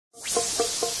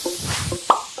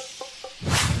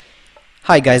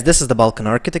Hi guys, this is the Balkan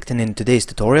Architect, and in today's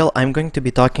tutorial I'm going to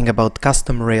be talking about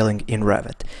custom railing in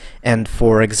Revit. And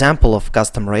for example of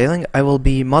custom railing, I will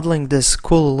be modeling this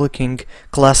cool looking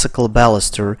classical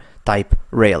baluster type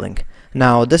railing.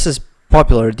 Now this is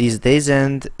popular these days,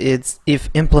 and if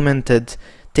implemented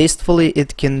tastefully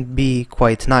it can be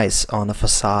quite nice on a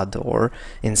facade or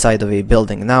inside of a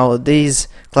building. Now these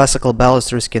classical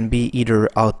balusters can be either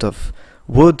out of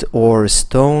wood or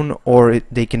stone, or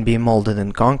they can be molded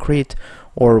in concrete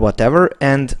or whatever,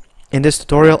 and in this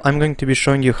tutorial I'm going to be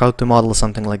showing you how to model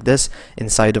something like this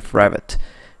inside of Revit.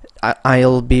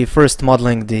 I'll be first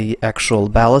modeling the actual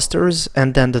balusters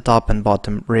and then the top and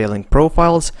bottom railing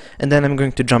profiles, and then I'm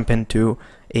going to jump into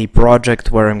a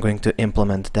project where I'm going to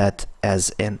implement that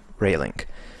as in railing.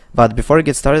 But before I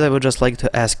get started, I would just like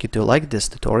to ask you to like this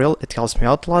tutorial. It helps me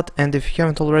out a lot, and if you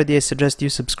haven't already, I suggest you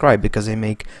subscribe because I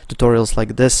make tutorials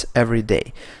like this every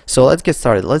day. So let's get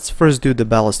started. Let's first do the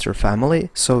baluster family.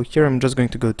 So here I'm just going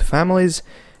to go to families,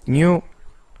 new,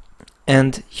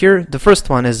 and here the first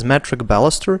one is metric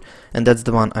baluster, and that's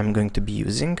the one I'm going to be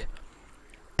using,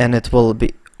 and it will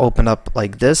be open up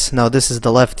like this. Now this is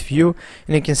the left view,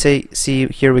 and you can see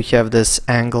here we have this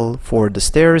angle for the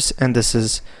stairs, and this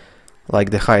is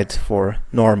like the height for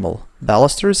normal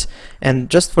balusters. And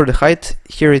just for the height,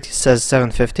 here it says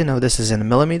 750. Now this is in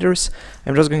millimeters.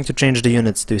 I'm just going to change the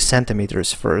units to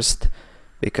centimeters first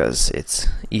because it's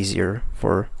easier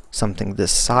for something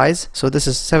this size. So this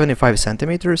is 75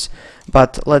 centimeters,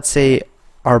 but let's say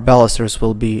our balusters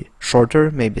will be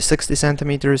shorter, maybe 60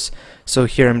 centimeters. So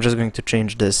here I'm just going to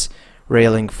change this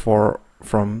railing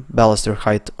from baluster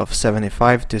height of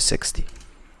 75 to 60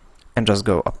 and just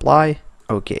go apply.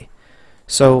 Okay.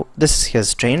 So this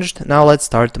has changed. Now let's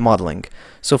start modeling.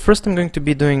 So first I'm going to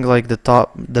be doing like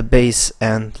the base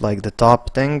and like the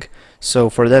top thing. So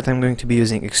for that I'm going to be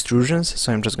using extrusions.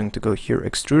 So I'm just going to go here,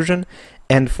 extrusion.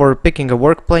 And for picking a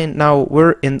work plane, now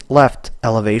we're in left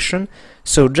elevation.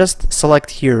 So just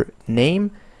select here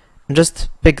name and just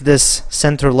pick this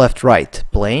center left right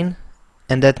plane.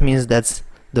 And that means that's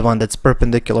the one that's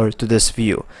perpendicular to this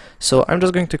view. So I'm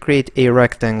just going to create a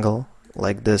rectangle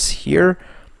like this here.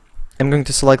 I'm going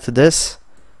to select this,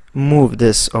 move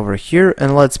this over here,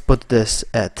 and let's put this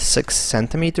at 6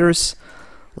 centimeters.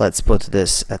 Let's put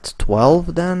this at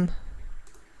 12 then.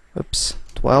 Oops,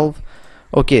 12.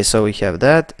 Okay, so we have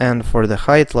that, and for the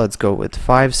height let's go with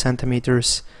 5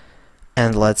 centimeters,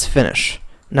 and let's finish.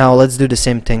 Now let's do the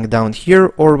same thing down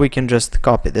here, or we can just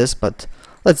copy this, but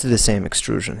let's do the same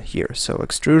extrusion here. So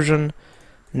extrusion,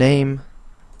 name,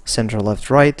 center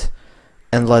left right,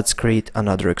 and let's create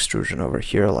another extrusion over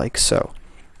here like so.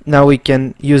 Now we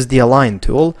can use the align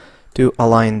tool to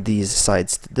align these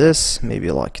sides to this,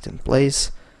 maybe lock it in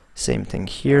place. Same thing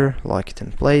here, lock it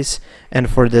in place, and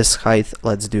for this height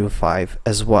let's do 5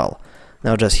 as well.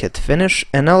 Now just hit finish,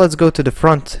 and now let's go to the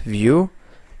front view,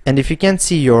 and if you can't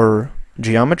see your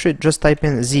geometry, just type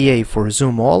in ZA for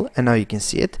zoom all, and now you can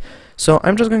see it. So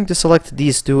I'm just going to select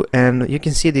these two, and you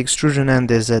can see the extrusion end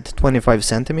is at 25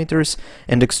 centimeters,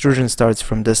 and extrusion starts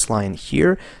from this line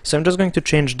here. So I'm just going to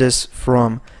change this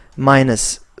from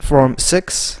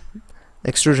 6,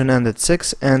 extrusion end at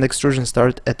 6, and extrusion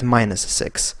start at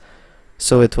 -6.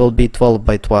 So it will be 12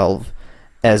 by 12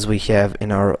 as we have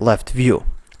in our left view.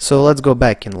 So let's go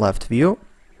back in left view,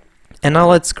 and now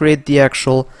let's create the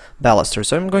actual baluster.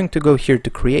 So I'm going to go here to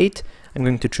create, I'm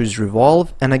going to choose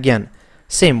revolve, and again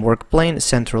same work plane,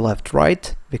 center left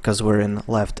right, because we're in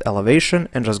left elevation,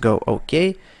 and just go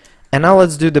OK. And now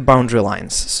let's do the boundary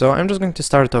lines. So I'm just going to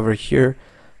start over here,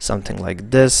 something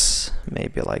like this,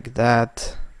 maybe like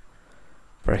that,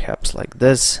 perhaps like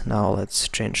this. Now let's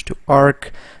change to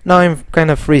arc. Now I'm kind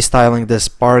of freestyling this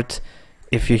part.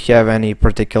 If you have any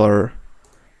particular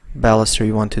baluster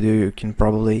you want to do, you can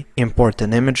probably import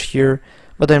an image here,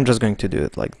 but I'm just going to do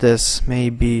it like this,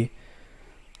 maybe.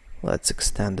 Let's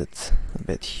extend it a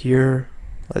bit here.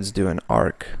 Let's do an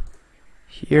arc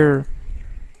here,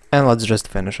 and let's just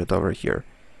finish it over here.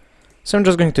 So I'm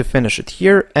just going to finish it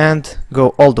here and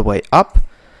go all the way up.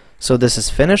 So this is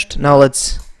finished. Now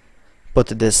let's put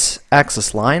this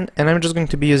axis line, and I'm just going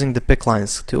to be using the pick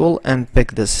lines tool and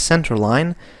pick this center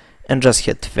line and just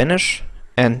hit finish,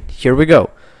 and here we go.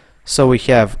 So we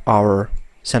have our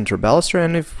center baluster,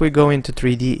 and if we go into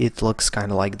 3D it looks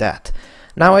kind of like that.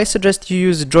 Now I suggest you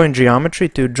use join geometry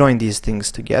to join these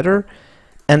things together,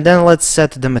 and then let's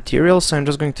set the material. So I'm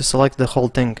just going to select the whole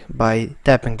thing by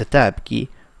tapping the tab key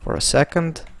for a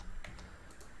second,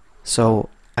 so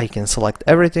I can select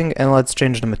everything, and let's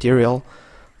change the material.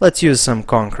 Let's use some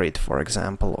concrete, for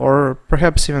example, or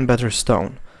perhaps even better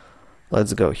stone.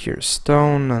 Let's go here,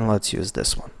 stone, and let's use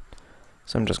this one.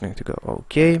 So I'm just going to go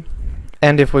OK,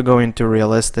 And if we go into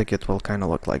realistic, it will kind of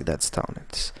look like that stone.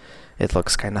 It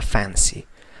looks kind of fancy.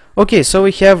 Okay, so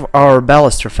we have our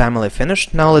baluster family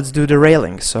finished. Now let's do the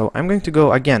railing. So I'm going to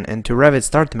go again into Revit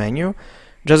Start menu.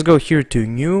 Just go here to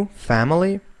New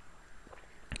Family.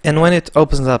 And when it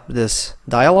opens up this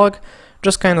dialog,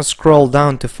 just kind of scroll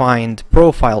down to find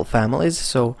profile families.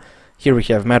 So here we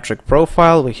have metric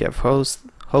profile, we have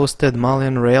hosted,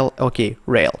 mullion, rail. Okay,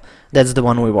 rail. That's the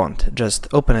one we want. Just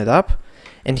open it up.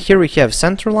 And here we have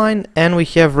centerline and we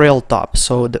have rail top.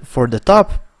 So for the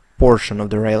top portion of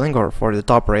the railing, or for the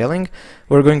top railing,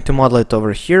 we're going to model it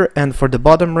over here, and for the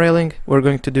bottom railing we're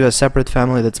going to do a separate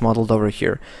family that's modeled over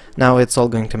here. Now it's all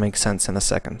going to make sense in a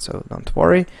second, so don't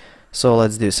worry. So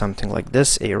let's do something like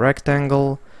this, a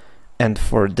rectangle, and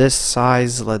for this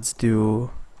size let's do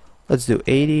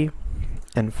 80,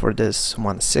 and for this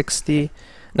 160.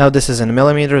 Now this is in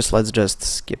millimeters, let's just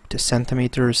skip to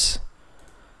centimeters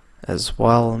as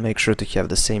well. Make sure to have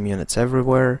the same units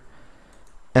everywhere.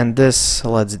 And this,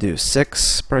 let's do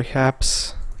 6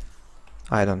 perhaps.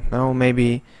 I don't know,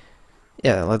 maybe.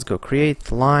 Yeah, let's go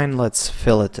create line, let's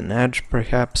fill it an edge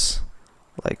perhaps,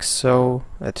 like so,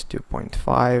 at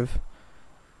 2.5.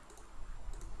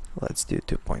 Let's do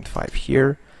 2.5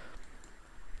 here.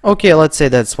 Okay, let's say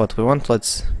that's what we want.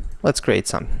 Let's create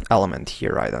some element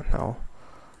here, I don't know,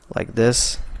 like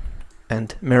this,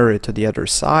 and mirror it to the other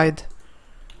side.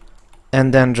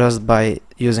 And then just by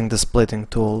using the splitting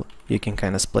tool, you can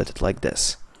kind of split it like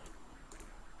this.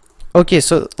 Okay,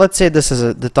 so let's say this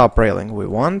is the top railing we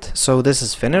want. So this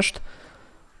is finished.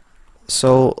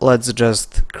 So let's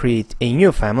just create a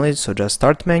new family. So just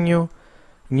Start menu,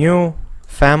 New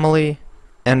Family,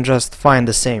 and just find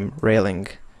the same railing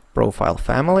profile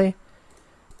family.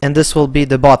 And this will be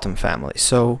the bottom family.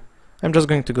 So I'm just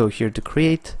going to go here to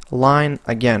create line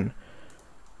again,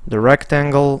 the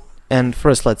rectangle. And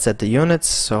first let's set the units,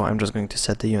 so I'm just going to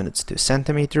set the units to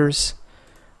centimeters.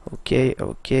 Okay,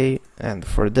 okay, and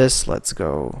for this let's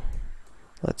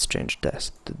change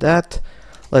this to that.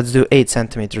 Let's do 8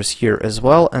 centimeters here as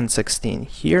well, and 16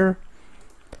 here.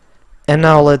 And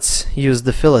now let's use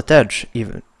the fillet edge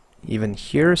even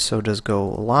here, so just go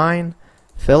line,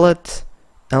 fillet,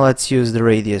 and let's use the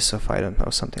radius of, I don't know,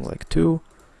 something like 2,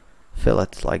 fillet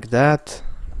like that.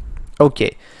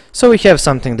 Okay, so we have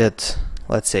something that,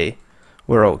 let's say,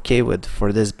 we're okay with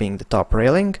for this being the top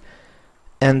railing.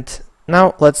 And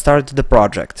now let's start the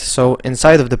project. So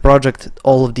inside of the project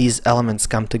all of these elements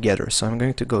come together. So I'm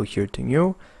going to go here to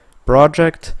New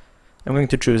Project. I'm going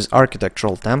to choose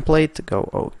Architectural Template, go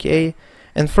OK.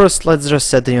 And first let's just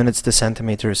set the units to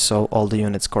centimeters so all the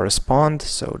units correspond.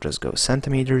 So just go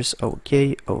centimeters,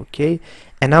 OK, OK.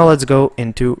 And now let's go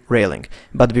into railing.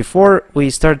 But before we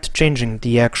start changing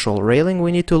the actual railing,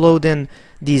 we need to load in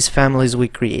these families we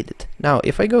created. Now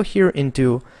if I go here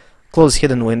into Close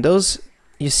Hidden Windows,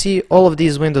 you see all of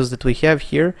these windows that we have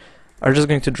here are just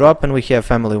going to drop, and we have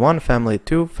family 1, family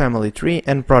 2, family 3,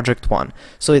 and project 1.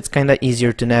 So it's kinda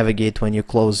easier to navigate when you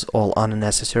close all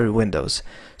unnecessary windows.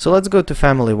 So let's go to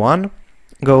family 1,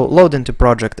 go load into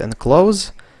project and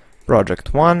close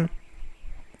project 1.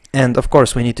 And of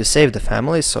course we need to save the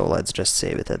family, so let's just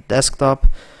save it at desktop.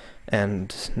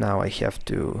 And now I have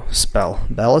to spell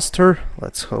baluster.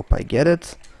 Let's hope I get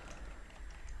it.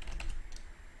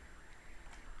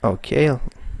 Okay,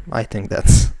 I think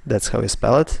that's how you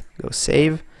spell it. Go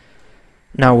save.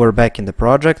 Now we're back in the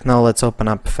project. Now let's open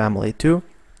up family 2.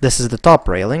 This is the top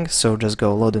railing, so just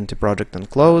go load into project and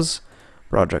close.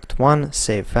 Project 1,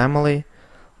 save family.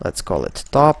 Let's call it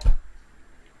top.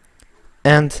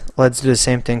 And let's do the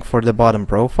same thing for the bottom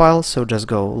profile, so just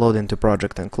go load into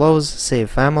project and close,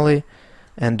 save family,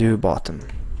 and do bottom.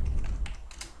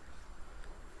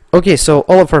 Okay, so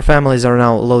all of our families are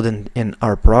now loaded in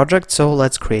our project, so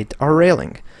let's create our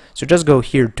railing. So just go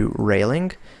here to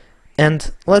railing,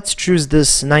 and let's choose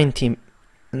this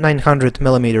 900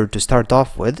 millimeter to start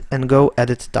off with, and go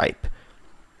edit type.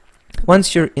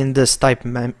 Once you're in this type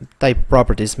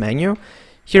properties menu,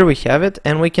 here we have it,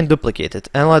 and we can duplicate it,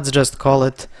 and let's just call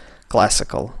it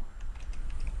classical.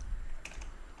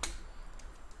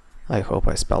 I hope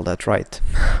I spelled that right.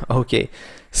 Okay,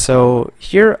 so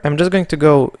here I'm just going to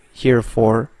go here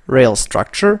for rail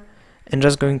structure and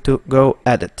just going to go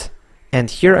edit, and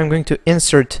here I'm going to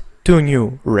insert 2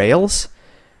 new rails.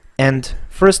 And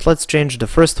first let's change the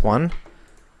first one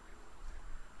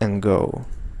and go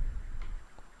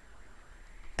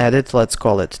edit, let's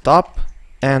call it top,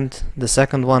 and the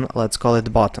second one let's call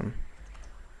it bottom.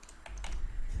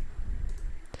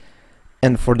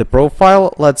 And for the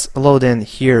profile, let's load in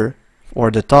here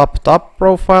for the top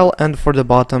profile, and for the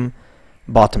bottom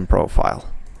profile.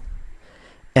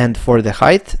 And for the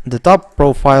height, the top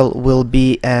profile will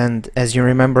be, and as you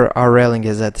remember, our railing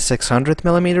is at 600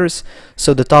 millimeters,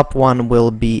 so the top one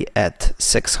will be at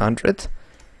 600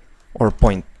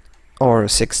 or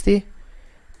 60,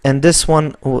 and this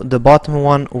one, the bottom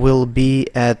one, will be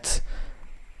at,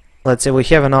 let's say we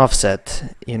have an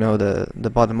offset, you know, the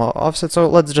bottom offset, so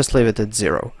let's just leave it at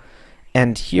 0.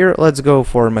 And here let's go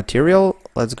for material,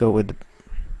 let's go with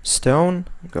stone,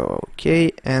 go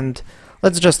OK, and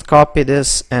let's just copy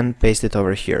this and paste it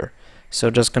over here.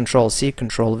 So just Control C,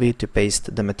 Control V to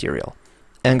paste the material.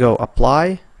 And go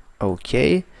Apply,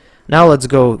 OK. Now let's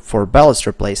go for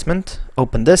baluster placement,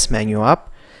 open this menu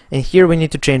up, and here we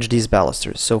need to change these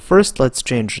balusters. So first let's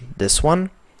change this one,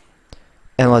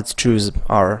 and let's choose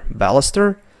our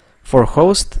baluster. For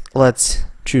host, let's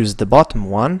choose the bottom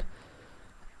one,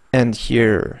 and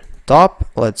here top,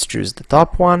 let's choose the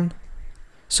top one.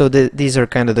 So these are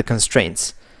kind of the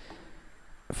constraints.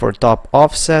 For top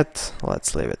offset,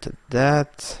 let's leave it at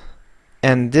that.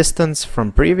 And distance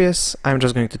from previous, I'm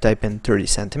just going to type in 30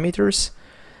 centimeters.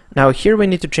 Now here we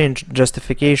need to change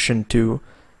justification to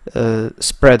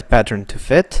spread pattern to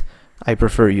fit. I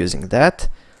prefer using that.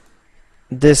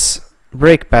 This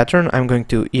break pattern, I'm going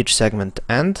to each segment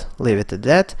end, leave it at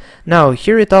that. Now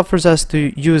here it offers us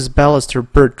to use baluster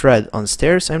per thread on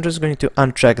stairs. I'm just going to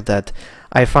uncheck that.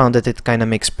 I found that it kind of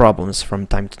makes problems from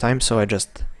time to time, so I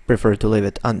just prefer to leave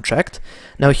it unchecked.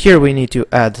 Now here we need to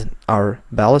add our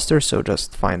baluster, so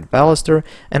just find baluster,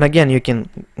 and again you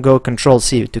can go Control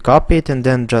C to copy it and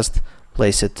then just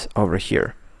place it over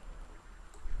here.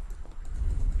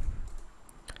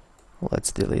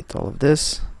 Let's delete all of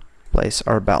this, place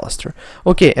our baluster.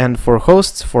 Okay, and for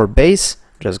hosts, for base,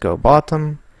 just go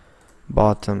bottom,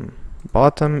 bottom,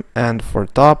 bottom, and for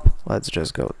top, let's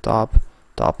just go top,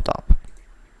 top, top.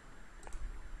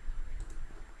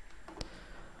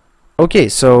 Okay,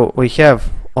 so we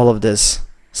have all of this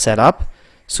set up,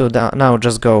 so now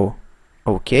just go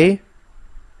OK.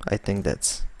 I think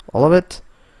that's all of it.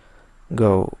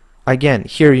 Go again,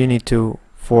 here you need to,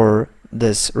 for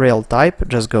this rail type,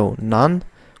 just go none.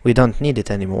 We don't need it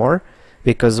anymore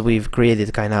because we've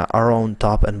created kind of our own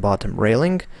top and bottom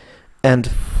railing, and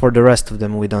for the rest of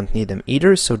them we don't need them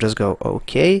either, so just go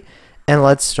OK, and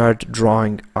let's start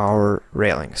drawing our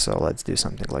railing. So let's do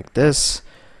something like this.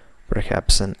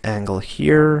 Perhaps an angle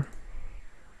here,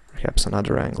 perhaps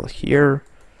another angle here.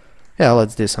 Yeah,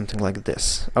 let's do something like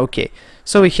this. Okay,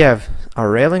 so we have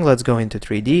our railing. Let's go into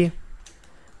 3D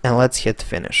and let's hit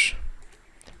finish.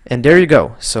 And there you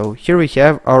go. So here we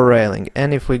have our railing,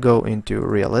 and if we go into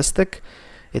realistic,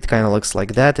 it kind of looks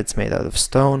like that. It's made out of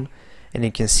stone, and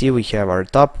you can see we have our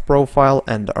top profile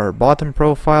and our bottom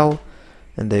profile,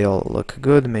 and they all look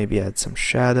good. Maybe add some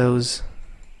shadows.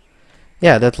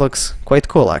 Yeah, that looks quite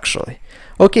cool actually.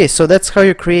 Okay, so that's how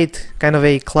you create kind of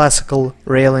a classical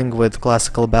railing with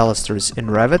classical balusters in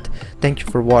Revit. Thank you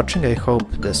for watching, I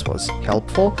hope this was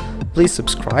helpful. Please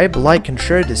subscribe, like and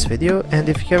share this video, and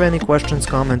if you have any questions,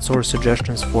 comments or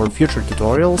suggestions for future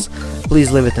tutorials,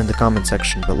 please leave it in the comment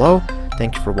section below.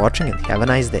 Thank you for watching and have a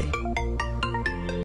nice day.